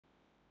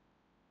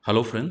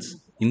Hello friends,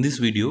 in this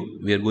video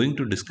we are going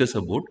to discuss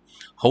about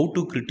how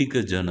to critique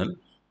a journal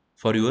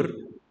for your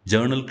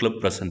journal club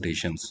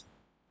presentations.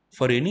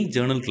 For any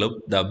journal club,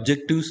 the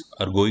objectives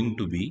are going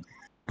to be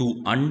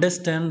to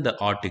understand the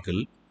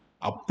article,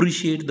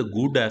 appreciate the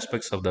good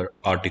aspects of the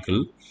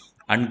article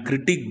and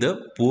critique the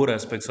poor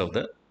aspects of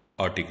the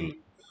article.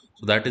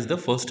 So that is the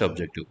first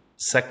objective.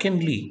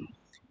 Secondly,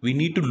 we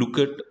need to look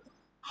at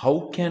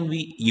how can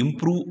we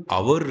improve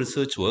our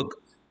research work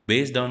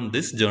based on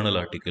this journal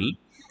article,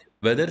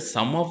 whether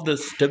some of the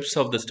steps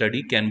of the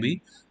study can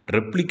be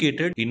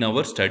replicated in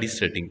our study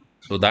setting.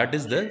 So that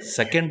is the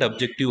second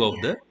objective of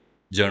the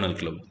journal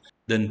club.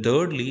 Then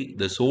thirdly,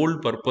 the sole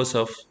purpose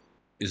of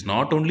is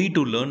not only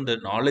to learn the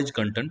knowledge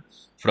content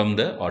from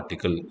the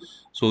article.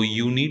 So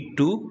you need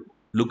to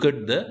look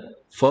at the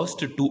first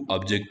two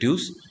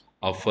objectives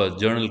of a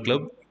journal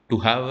club to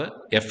have a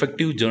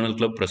effective journal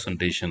club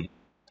presentation.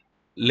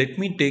 Let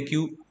me take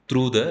you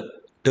through the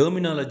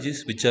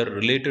terminologies which are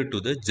related to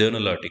the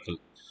journal article.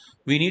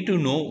 We need to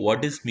know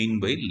what is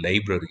mean by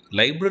library.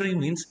 Library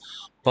means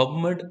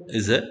PubMed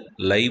is a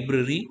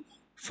library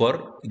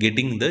for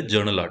getting the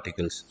journal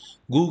articles.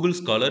 Google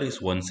Scholar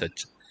is one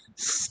such.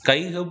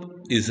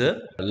 SkyHub is a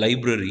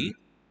library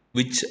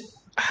which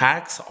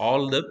hacks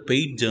all the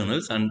paid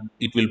journals and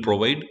it will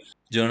provide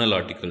journal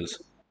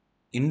articles.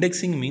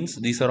 Indexing means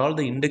these are all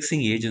the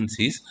indexing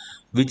agencies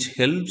which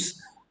helps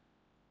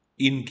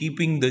in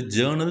keeping the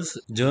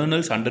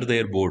journals under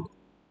their board.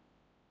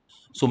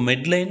 So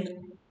Medline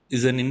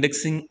is an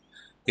indexing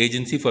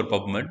agency for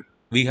PubMed.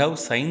 We have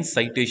Science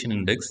Citation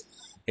Index,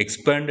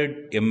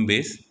 Expanded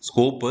Embase,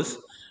 Scopus,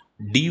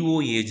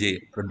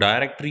 DOAJ, the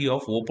Directory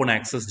of Open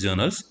Access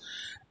Journals.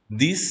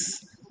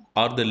 These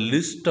are the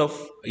list of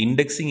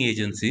indexing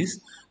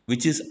agencies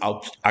which is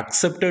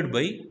accepted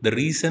by the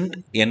recent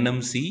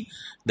NMC,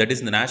 that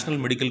is the National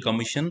Medical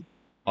Commission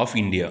of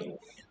India.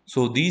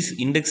 So these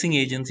indexing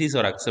agencies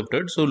are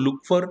accepted. So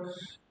look for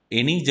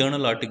any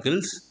journal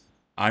articles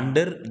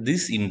under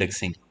this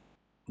indexing.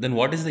 Then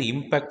what is the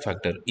impact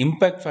factor?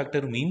 Impact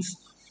factor means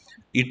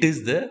it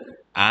is the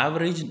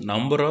average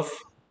number of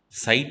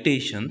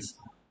citations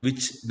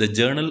which the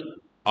journal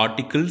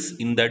articles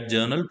in that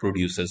journal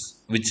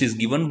produces, which is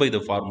given by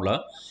the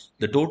formula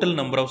the total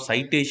number of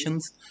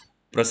citations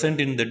present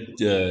in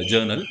the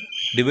journal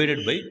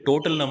divided by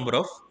total number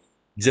of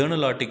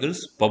journal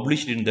articles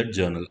published in that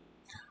journal.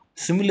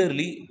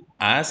 Similarly,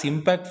 as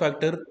impact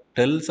factor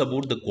tells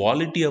about the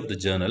quality of the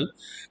journal,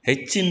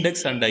 H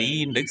index and I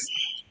index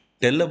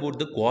tell about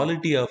the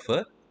quality of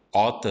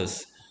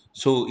authors.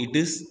 So it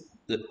is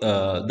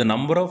the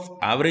number of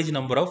average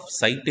number of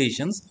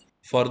citations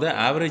for the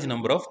average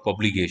number of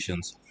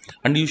publications.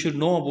 And you should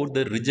know about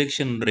the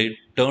rejection rate,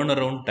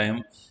 turnaround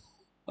time.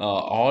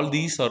 All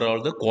these are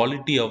all the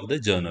quality of the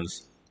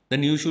journals.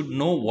 Then you should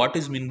know what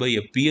is meant by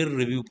a peer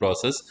review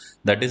process.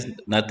 That is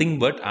nothing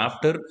but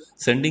after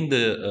sending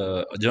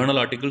the journal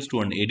articles to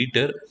an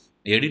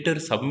editor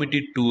submit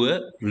it to a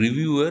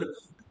reviewer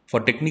for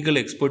technical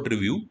expert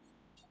review.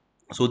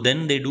 So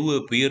then they do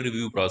a peer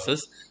review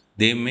process.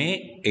 They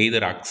may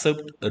either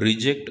accept,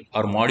 reject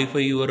or modify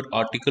your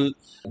article,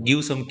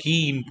 give some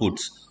key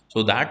inputs.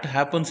 So that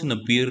happens in a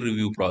peer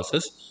review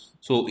process.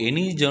 So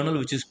any journal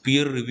which is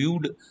peer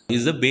reviewed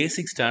is the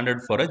basic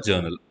standard for a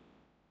journal.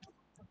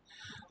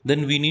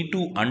 Then we need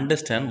to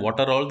understand what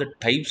are all the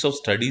types of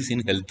studies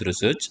in health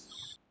research.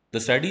 The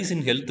studies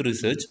in health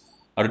research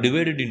are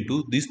divided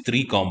into these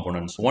three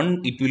components.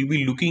 One, it will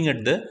be looking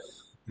at the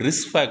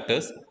risk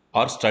factors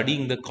or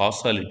studying the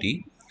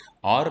causality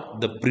or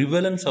the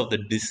prevalence of the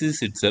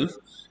disease itself,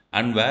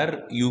 and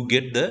where you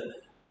get the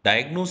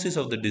diagnosis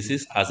of the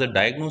disease as a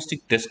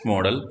diagnostic test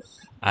model,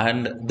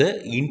 and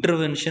the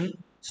intervention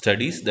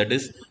studies, that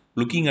is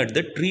looking at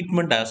the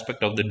treatment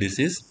aspect of the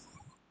disease.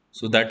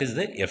 So that is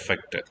the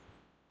effect.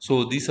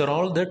 So these are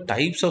all the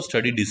types of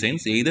study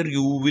designs. Either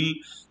you will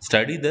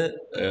study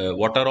the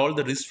what are all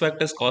the risk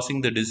factors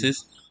causing the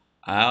disease,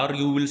 or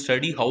you will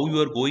study how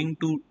you are going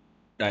to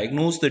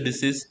diagnose the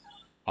disease,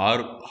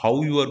 or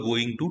how you are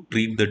going to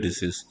treat the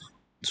disease.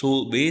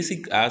 So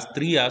basic as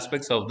three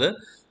aspects of the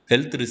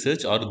health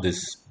research are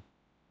this.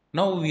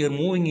 Now we are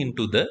moving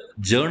into the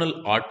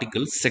journal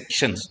article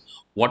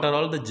sections. What are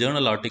all the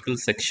journal article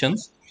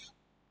sections?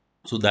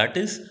 So that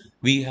is,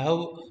 we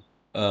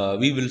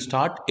will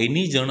start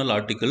any journal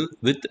article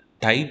with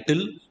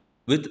title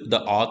with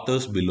the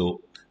authors below.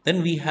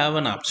 Then we have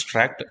an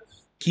abstract,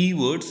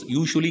 keywords.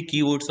 Usually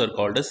keywords are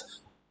called as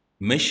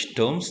mesh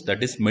terms,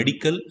 that is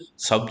medical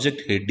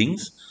subject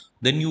headings.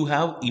 Then you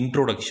have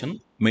introduction,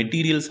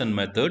 materials and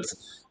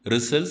methods,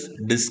 results,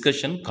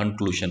 discussion,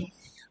 conclusion.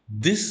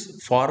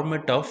 This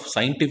format of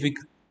scientific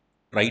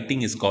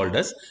writing is called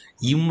as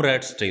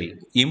IMRaD style.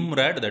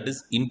 IMRaD, that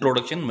is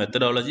introduction,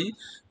 methodology,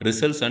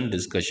 results and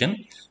discussion.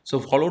 So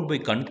followed by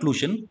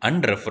conclusion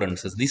and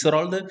references. These are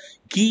all the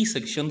key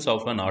sections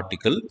of an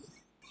article.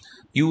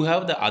 You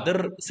have the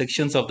other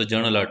sections of the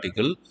journal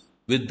article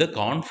with the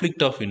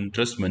conflict of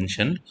interest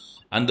mentioned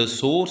and the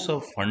source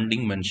of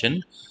funding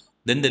mentioned,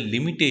 then the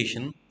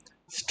limitation,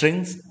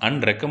 strengths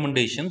and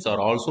recommendations are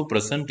also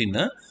present in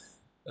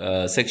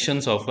a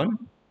sections of a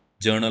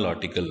journal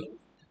article.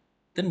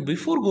 Then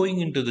before going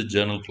into the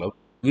journal club,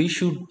 we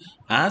should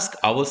ask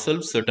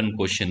ourselves certain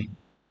question,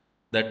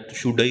 that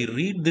should I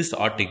read this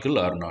article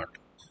or not?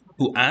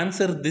 To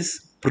answer this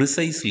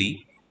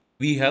precisely,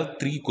 we have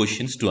three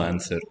questions to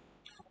answer.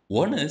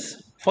 One is,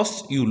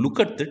 first you look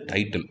at the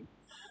title.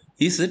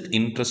 Is it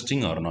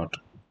interesting or not?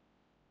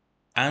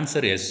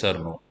 Answer yes or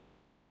no.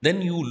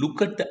 Then you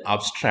look at the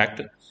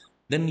abstract.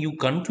 Then you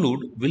conclude,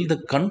 will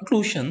the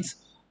conclusions,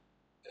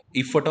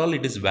 if at all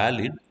it is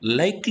valid,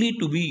 likely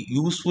to be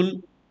useful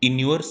in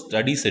your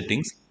study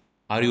settings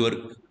or your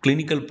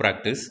clinical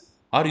practice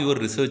or your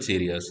research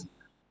areas?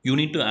 You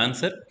need to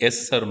answer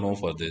yes or no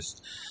for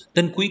this.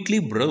 Then quickly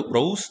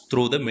browse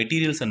through the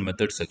materials and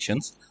method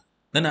sections.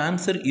 Then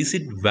answer, is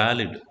it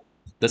valid?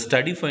 The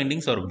study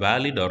findings are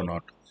valid or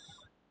not?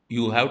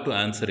 You have to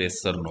answer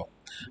yes or no.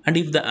 And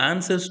if the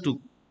answers to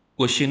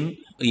question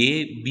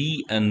A,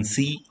 B and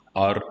C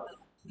are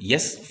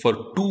yes for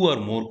two or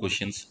more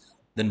questions,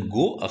 then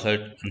go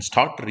ahead and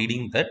start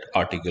reading that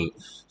article.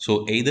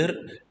 So either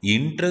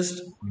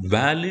interest,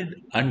 valid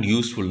and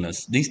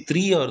usefulness, these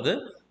three are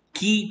the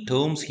key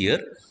terms here.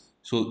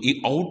 So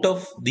out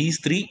of these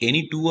three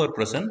any two are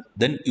present,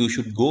 then you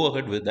should go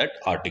ahead with that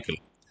article.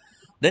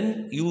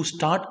 Then you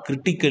start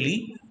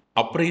critically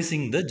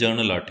appraising the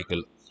journal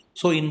article.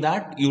 So in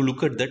that you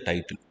look at the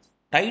title.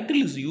 Title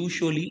is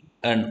usually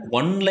an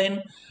one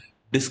line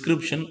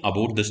description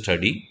about the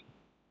study,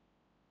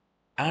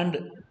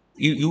 and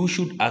you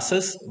should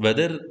assess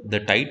whether the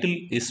title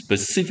is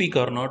specific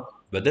or not,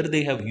 whether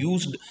they have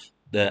used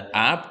the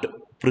apt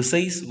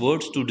precise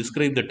words to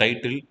describe the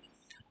title,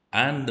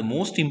 and the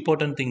most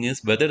important thing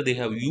is whether they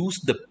have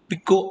used the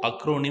pico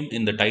acronym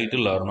in the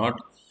title or not.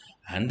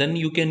 And then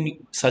you can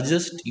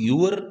suggest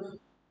your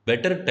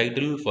better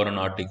title for an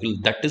article.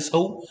 That is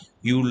how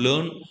you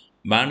learn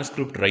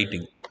manuscript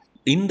writing.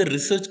 In the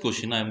research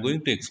question, I am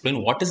going to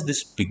explain what is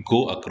this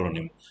pico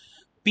acronym.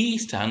 P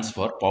stands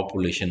for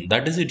population,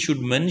 that is, it should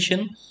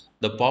mention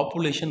the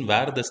population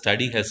where the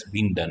study has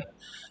been done.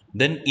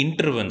 Then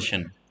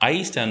intervention,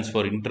 I stands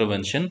for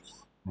intervention,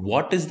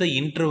 what is the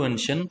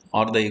intervention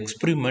or the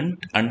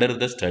experiment under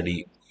the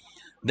study.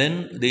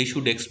 Then they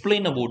should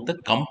explain about the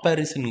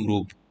comparison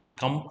group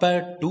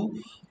compared to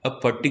a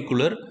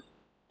particular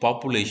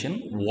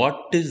population, what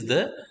is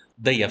the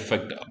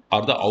effect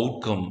or the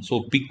outcome.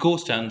 So pico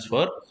stands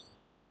for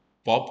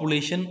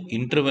population,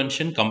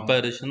 intervention,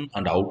 comparison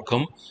and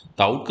outcome.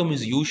 The outcome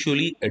is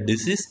usually a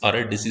disease or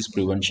a disease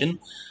prevention,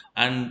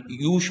 and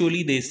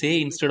usually they say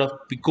instead of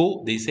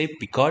pico they say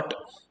picot,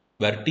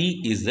 where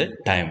t is the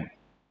time.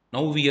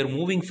 Now we are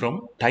moving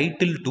from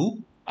title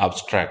to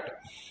abstract.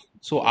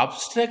 So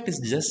abstract is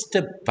just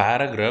a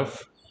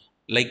paragraph,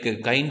 like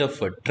a kind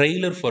of a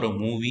trailer for a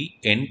movie.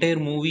 Entire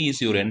movie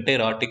is your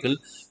entire article.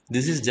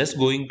 This is just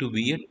going to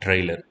be a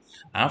trailer.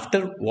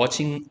 After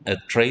watching a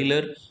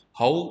trailer,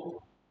 how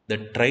the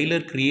trailer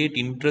create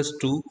interest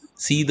to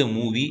see the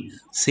movie,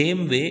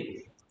 same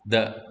way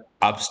the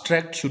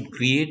abstract should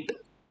create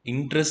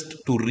interest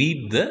to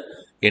read the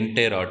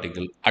entire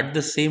article. At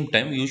the same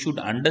time, you should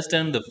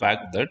understand the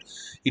fact that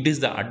it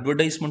is the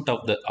advertisement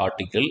of the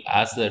article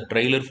as a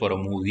trailer for a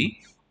movie,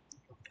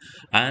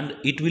 and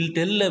it will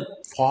tell a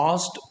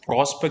fast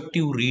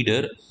prospective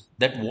reader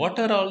that what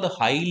are all the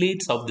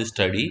highlights of the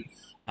study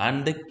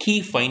and the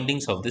key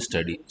findings of the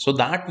study. So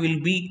that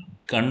will be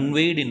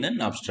conveyed in an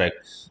abstract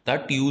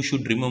that you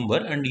should remember,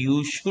 and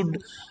you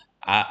should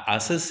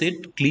assess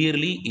it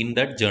clearly in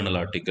that journal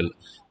article.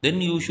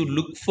 Then you should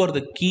look for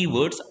the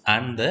keywords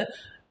and the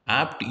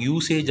apt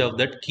usage of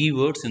that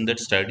keywords in that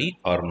study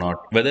or not,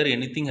 whether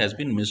anything has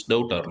been missed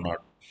out or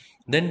not.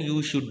 Then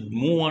you should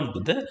move on to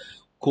the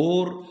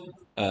core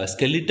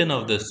skeleton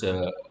of this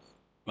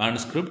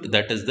manuscript,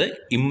 that is the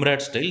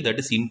IMRaD style, that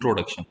is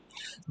introduction.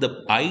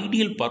 The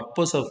ideal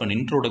purpose of an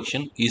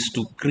introduction is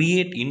to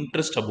create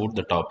interest about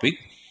the topic.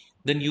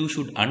 Then you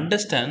should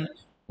understand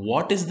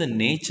what is the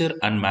nature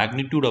and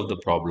magnitude of the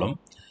problem,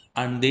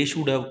 and they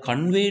should have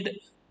conveyed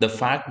the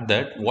fact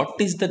that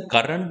what is the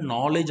current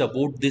knowledge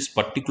about this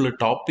particular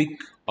topic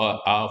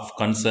of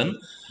concern.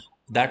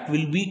 That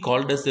will be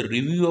called as the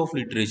review of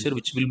literature,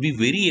 which will be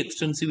very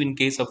extensive in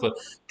case of a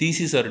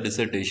thesis or a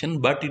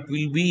dissertation, but it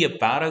will be a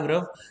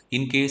paragraph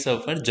in case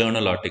of a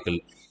journal article.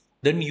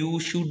 Then you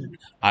should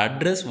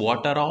address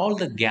what are all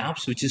the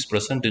gaps which is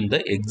present in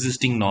the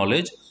existing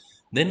knowledge.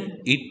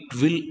 Then it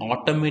will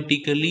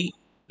automatically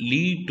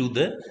lead to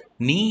the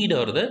need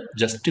or the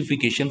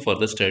justification for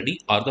the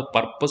study or the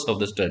purpose of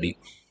the study.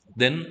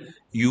 Then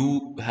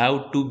you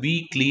have to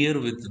be clear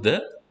with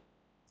the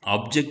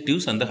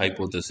objectives and the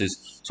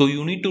hypothesis. So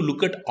you need to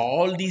look at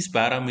all these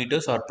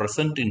parameters are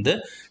present in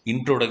the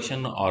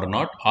introduction or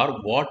not, or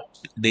what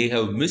they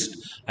have missed,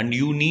 and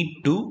you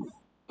need to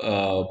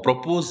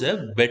propose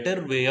a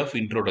better way of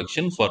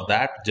introduction for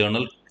that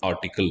journal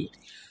article.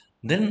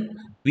 Then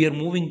we are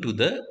moving to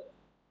the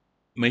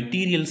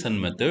materials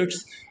and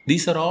methods.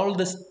 These are all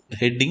the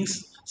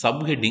headings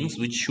subheadings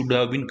which should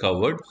have been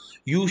covered.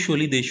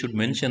 Usually they should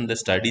mention the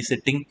study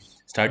setting,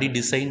 study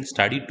design,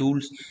 study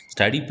tools,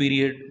 study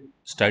period,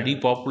 study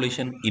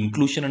population,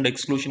 inclusion and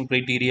exclusion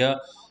criteria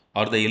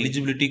or the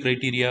eligibility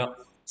criteria,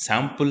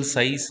 sample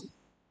size,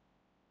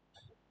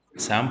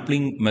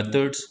 sampling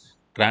methods,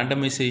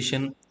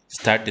 randomization,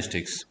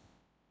 statistics.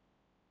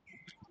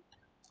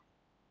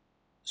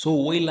 So,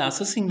 while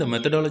assessing the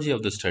methodology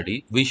of the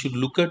study, we should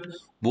look at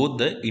both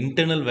the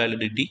internal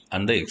validity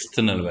and the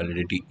external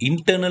validity.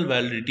 Internal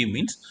validity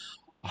means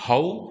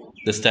how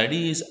the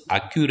study is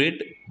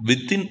accurate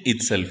within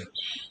itself.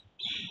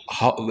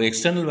 How,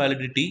 external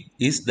validity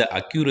is the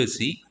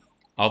accuracy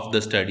of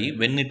the study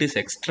when it is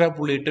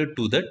extrapolated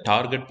to the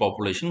target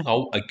population,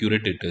 how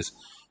accurate it is.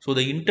 So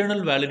the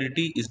internal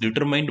validity is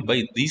determined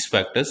by these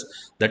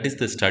factors, that is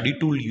the study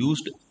tool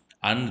used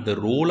and the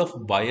role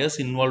of bias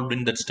involved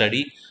in that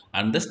study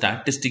and the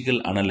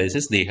statistical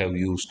analysis they have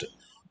used.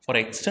 For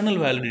external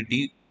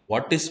validity,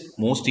 what is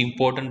most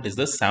important is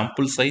the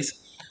sample size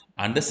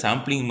and the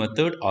sampling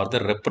method or the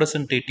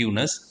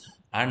representativeness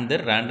and the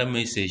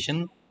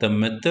randomization, the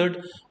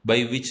method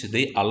by which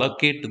they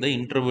allocate the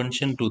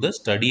intervention to the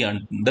study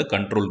and the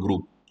control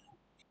group.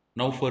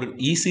 Now, for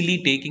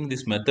easily taking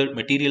this method,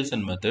 materials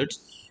and methods,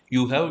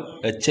 you have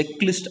a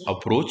checklist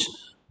approach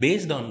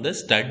based on the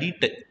study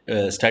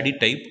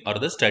type or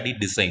the study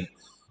design.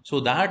 So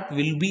that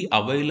will be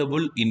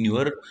available in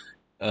your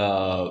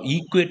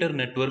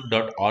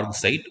equatornetwork.org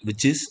site,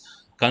 which is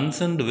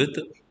concerned with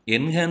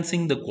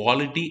enhancing the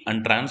quality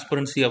and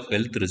transparency of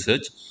health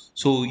research.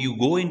 So you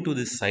go into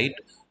this site,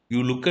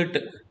 you look at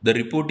the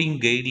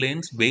reporting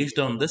guidelines based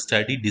on the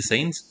study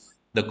designs,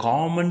 the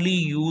commonly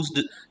used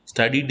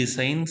study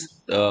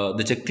designs,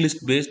 the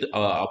checklist based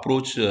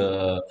approach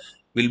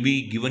will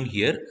be given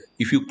here.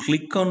 If you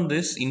click on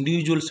this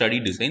individual study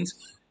designs,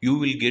 you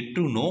will get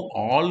to know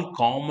all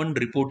common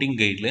reporting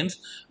guidelines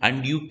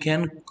and you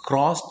can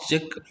cross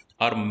check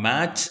or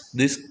match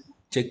this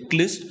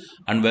checklist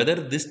and whether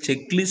this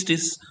checklist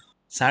is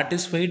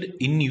satisfied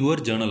in your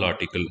journal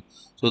article.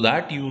 So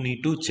that you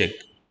need to check.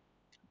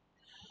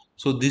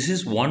 So this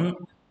is one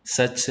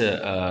such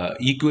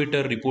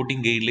equator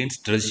reporting guidelines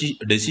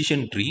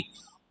decision tree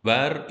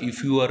where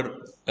if you are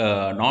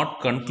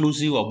not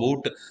conclusive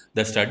about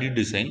the study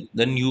design,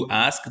 then you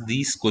ask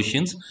these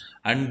questions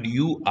and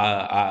you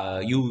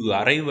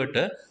arrive at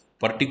a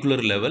particular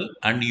level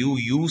and you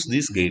use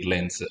these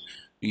guidelines.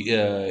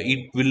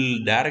 It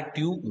will direct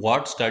you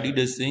what study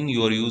design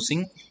you are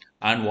using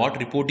and what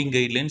reporting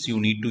guidelines you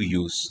need to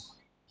use.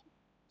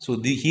 So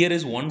here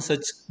is one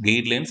such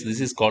guidelines.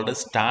 This is called a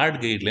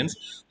STARD guidelines.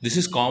 This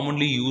is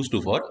commonly used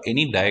for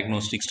any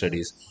diagnostic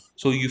studies.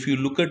 So if you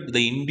look at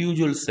the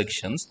individual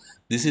sections,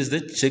 this is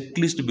the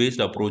checklist based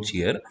approach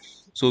here.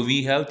 So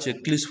we have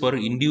checklist for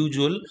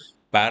individual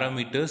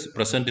parameters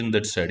present in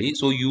that study.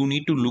 So you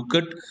need to look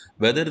at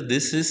whether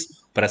this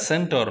is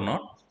present or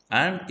not,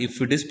 and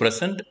if it is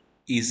present,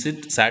 is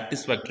it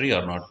satisfactory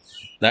or not.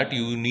 That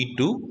you need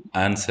to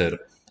answer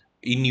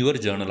in your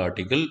journal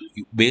article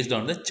based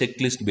on the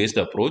checklist based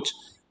approach.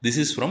 This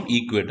is from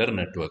Equator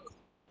Network.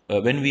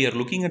 When we are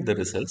looking at the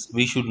results,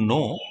 we should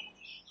know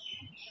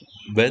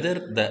whether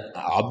the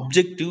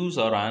objectives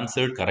are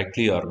answered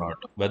correctly or not,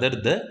 whether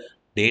the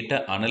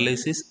data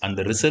analysis and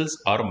the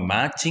results are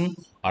matching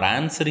or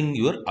answering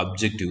your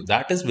objective.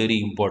 That is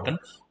very important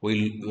while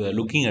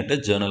looking at a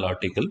journal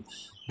article.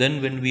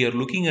 Then when we are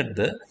looking at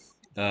the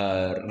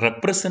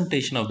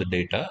representation of the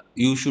data,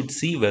 you should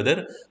see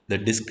whether the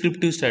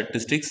descriptive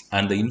statistics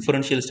and the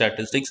inferential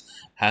statistics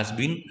has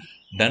been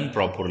done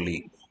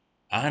properly,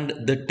 and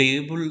the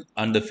table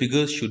and the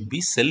figures should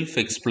be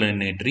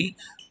self-explanatory.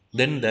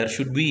 Then there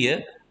should be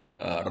a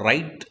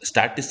right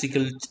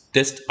statistical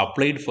test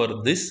applied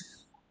for this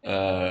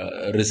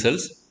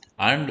results,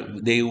 and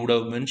they would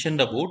have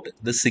mentioned about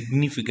the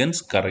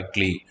significance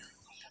correctly,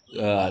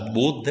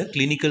 both the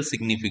clinical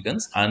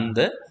significance and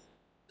the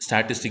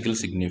statistical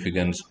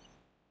significance.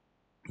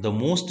 The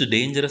most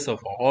dangerous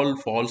of all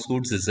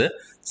falsehoods is a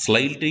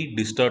slightly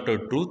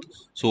distorted truth.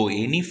 So,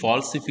 any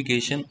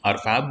falsification or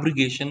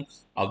fabrication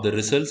of the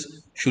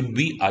results should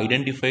be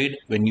identified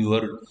when you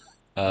are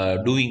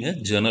doing a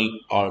journal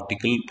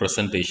article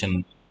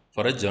presentation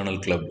for a journal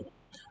club.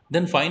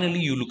 Then finally,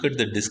 you look at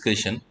the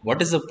discussion.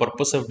 What is the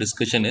purpose of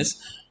discussion is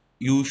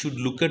you should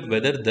look at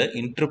whether the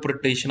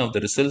interpretation of the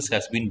results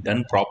has been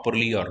done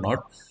properly or not.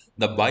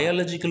 The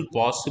biological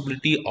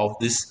possibility of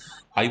this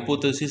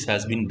hypothesis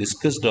has been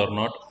discussed or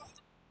not.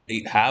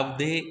 Have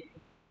they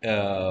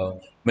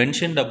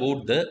mentioned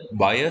about the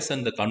bias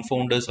and the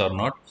confounders or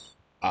not?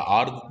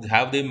 Or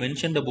have they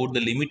mentioned about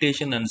the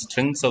limitation and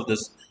strengths of the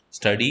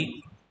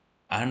study,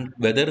 and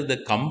whether the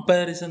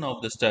comparison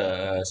of the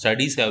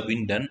studies have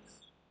been done,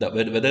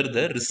 whether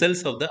the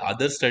results of the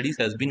other studies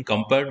has been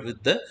compared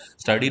with the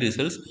study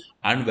results,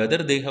 and whether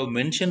they have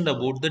mentioned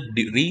about the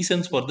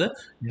reasons for the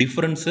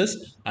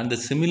differences and the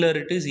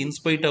similarities in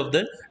spite of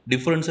the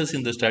differences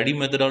in the study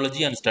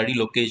methodology and study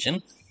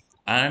location,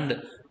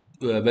 and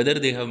whether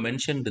they have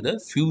mentioned the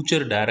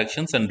future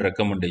directions and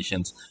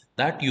recommendations.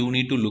 That you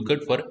need to look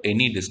at for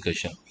any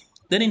discussion.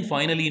 Then in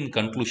finally in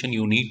conclusion,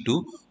 you need to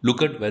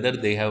look at whether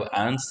they have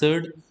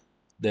answered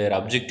their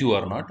objective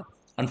or not.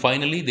 And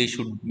finally, they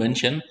should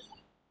mention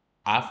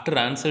after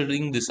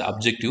answering this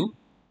objective,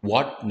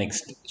 what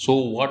next? So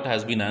what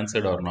has been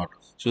answered or not?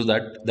 So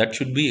that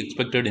should be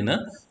expected in a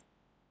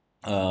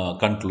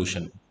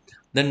conclusion.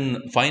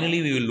 Then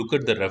finally, we will look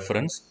at the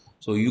reference.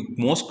 So you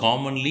most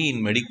commonly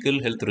in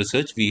medical health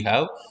research, we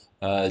have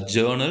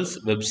journals,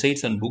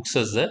 websites, and books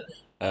as a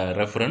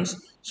reference.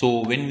 So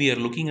when we are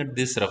looking at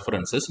these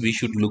references, we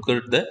should look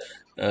at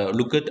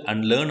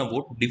and learn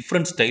about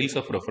different styles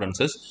of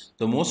references.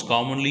 The most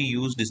commonly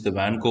used is the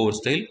Vancouver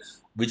style,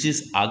 which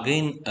is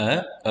again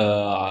a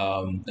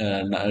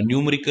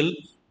numerical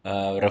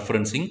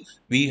referencing.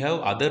 We have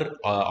other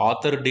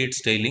author date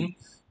styling,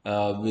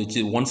 which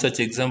is one such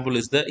example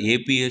is the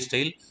APA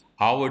style.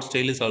 Harvard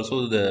style is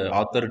also the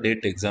author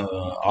date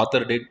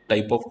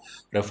type of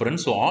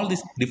reference. So all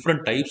these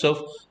different types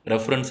of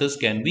references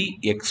can be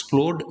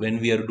explored when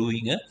we are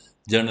doing a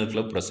journal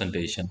club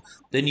presentation.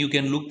 Then you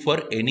can look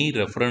for any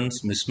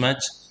reference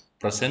mismatch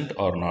present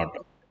or not.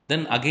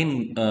 Then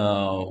again,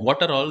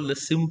 what are all the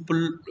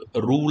simple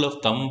rule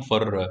of thumb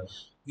for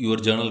your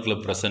journal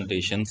club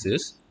presentations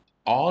is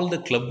all the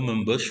club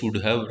members should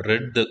have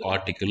read the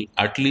article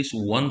at least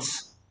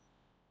once,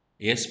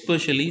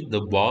 especially the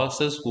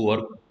bosses who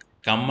are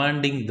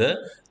commanding the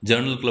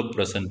journal club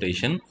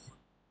presentation.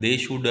 They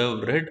should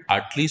have read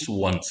at least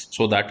once.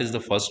 So that is the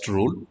first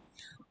rule.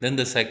 Then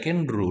the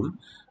second rule,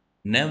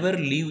 never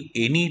leave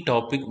any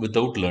topic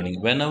without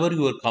learning. Whenever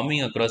you are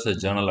coming across a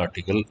journal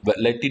article,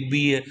 let it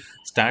be a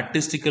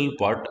statistical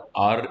part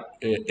or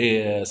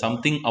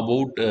something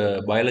about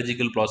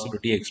biological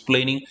possibility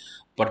explaining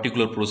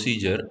particular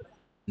procedure,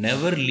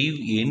 never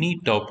leave any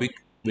topic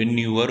when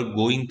you are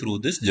going through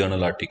this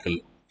journal article.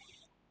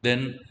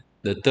 Then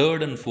the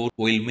third and fourth,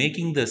 while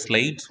making the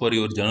slides for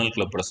your journal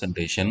club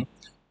presentation,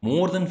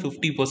 more than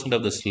 50%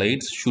 of the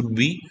slides should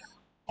be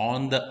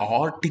on the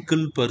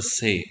article per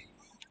se,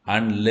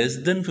 and less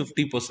than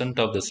 50%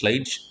 of the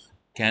slides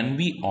can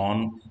be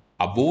on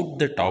about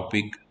the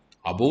topic,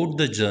 about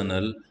the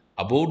journal,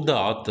 about the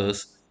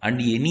authors, and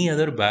any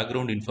other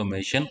background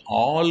information.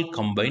 All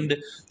combined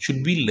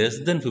should be less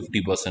than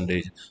 50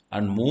 percentage,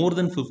 and more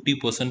than 50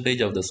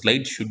 percentage of the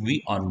slides should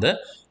be on the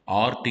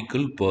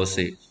article per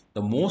se.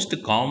 The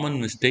most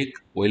common mistake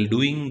while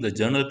doing the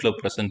journal club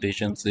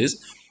presentations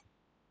is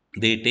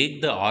they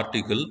take the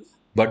article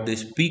but they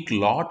speak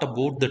lot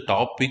about the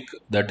topic,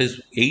 that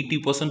is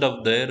 80%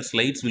 of their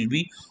slides will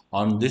be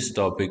on this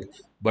topic.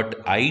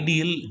 But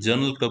ideal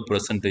journal club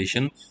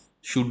presentation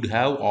should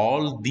have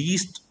all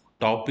these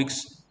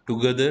topics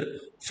together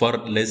for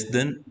less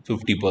than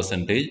 50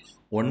 percentage.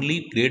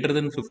 Only greater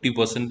than 50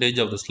 percentage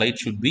of the slide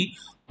should be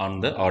on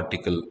the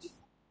article.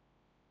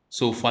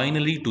 So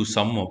finally, to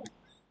sum up,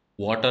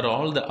 what are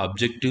all the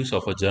objectives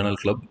of a journal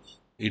club?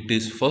 It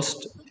is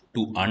first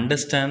to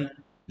understand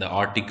the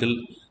article,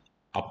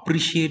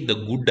 appreciate the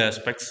good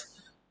aspects,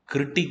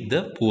 critique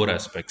the poor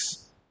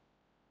aspects.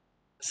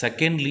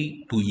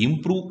 Secondly, to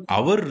improve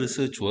our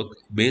research work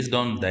based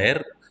on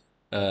their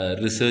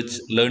research,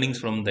 learnings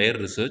from their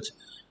research,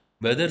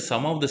 whether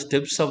some of the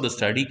steps of the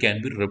study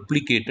can be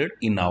replicated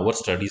in our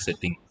study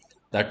setting.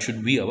 That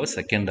should be our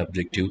second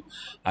objective.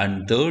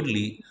 And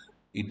thirdly,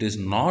 it is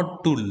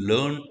not to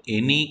learn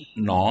any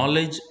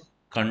knowledge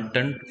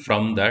content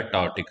from that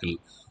article.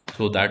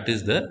 So that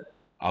is the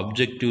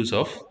objectives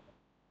of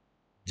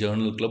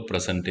journal club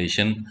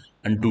presentation.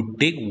 And to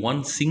take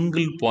one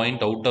single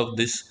point out of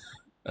this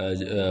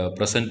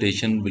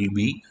presentation will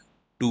be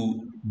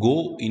to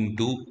go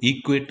into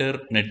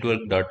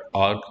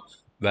equatornetwork.org,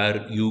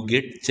 where you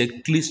get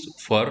checklist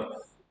for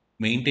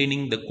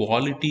maintaining the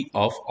quality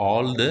of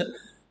all the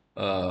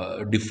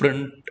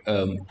different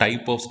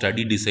type of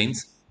study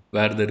designs,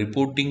 where the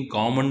reporting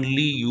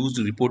commonly used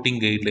reporting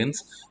guidelines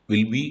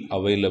will be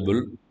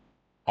available.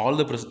 All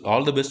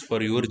the best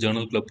for your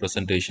journal club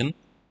presentation.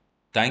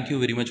 Thank you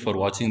very much for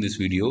watching this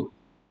video.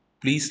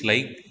 Please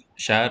like,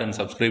 share and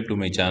subscribe to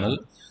my channel.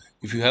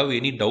 If you have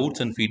any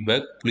doubts and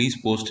feedback,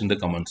 please post in the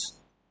comments.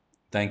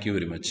 Thank you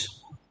very much.